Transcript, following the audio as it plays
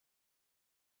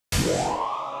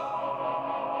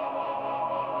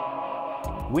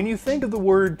When you think of the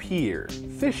word pier,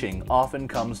 fishing often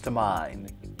comes to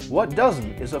mind. What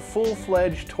doesn't is a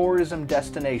full-fledged tourism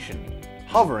destination,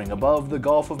 hovering above the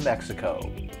Gulf of Mexico.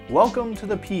 Welcome to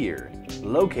the pier,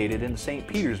 located in St.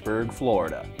 Petersburg,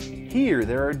 Florida. Here,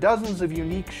 there are dozens of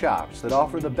unique shops that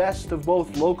offer the best of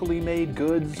both locally made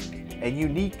goods and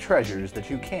unique treasures that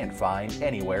you can't find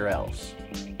anywhere else.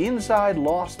 Inside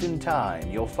Lost in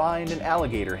Time, you'll find an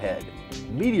alligator head,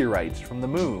 meteorites from the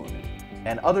moon,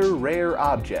 and other rare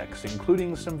objects,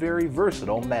 including some very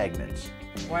versatile magnets.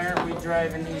 Why aren't we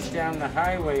driving these down the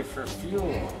highway for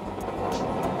fuel?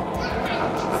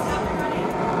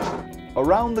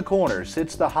 Around the corner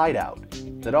sits the Hideout,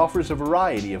 that offers a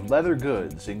variety of leather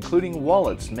goods, including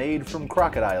wallets made from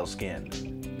crocodile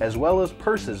skin, as well as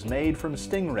purses made from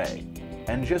stingray.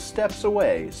 And just steps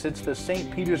away sits the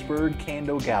St. Petersburg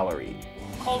Candle Gallery.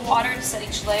 Cold water to set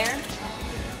each layer.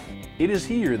 It is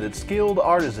here that skilled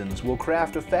artisans will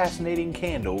craft a fascinating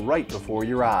candle right before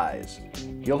your eyes.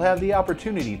 You'll have the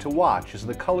opportunity to watch as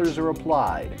the colors are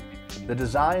applied, the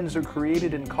designs are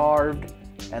created and carved,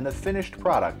 and the finished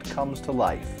product comes to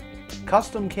life.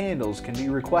 Custom candles can be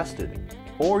requested,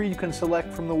 or you can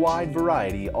select from the wide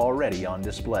variety already on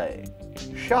display.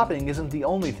 Shopping isn't the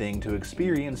only thing to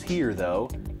experience here, though,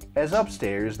 as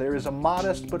upstairs there is a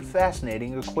modest but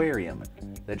fascinating aquarium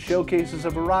that showcases a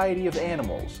variety of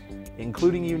animals,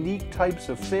 including unique types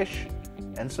of fish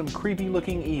and some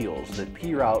creepy-looking eels that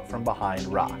peer out from behind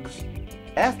rocks.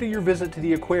 After your visit to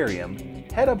the aquarium,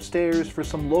 head upstairs for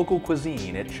some local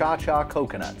cuisine at Cha Cha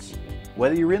Coconuts.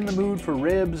 Whether you're in the mood for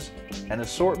ribs, an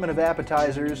assortment of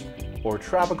appetizers, or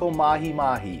tropical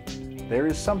mahi-mahi, there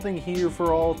is something here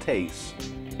for all tastes,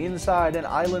 inside an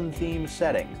island-themed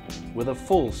setting with a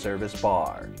full-service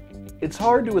bar. It's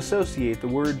hard to associate the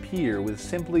word pier with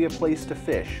simply a place to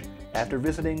fish after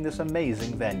visiting this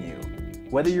amazing venue.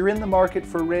 Whether you're in the market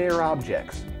for rare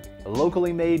objects,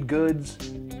 locally made goods,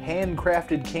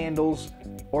 handcrafted candles,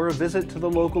 or a visit to the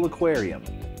local aquarium,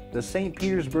 the St.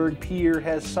 Petersburg Pier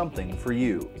has something for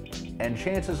you, and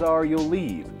chances are you'll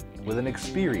leave with an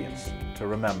experience to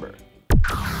remember.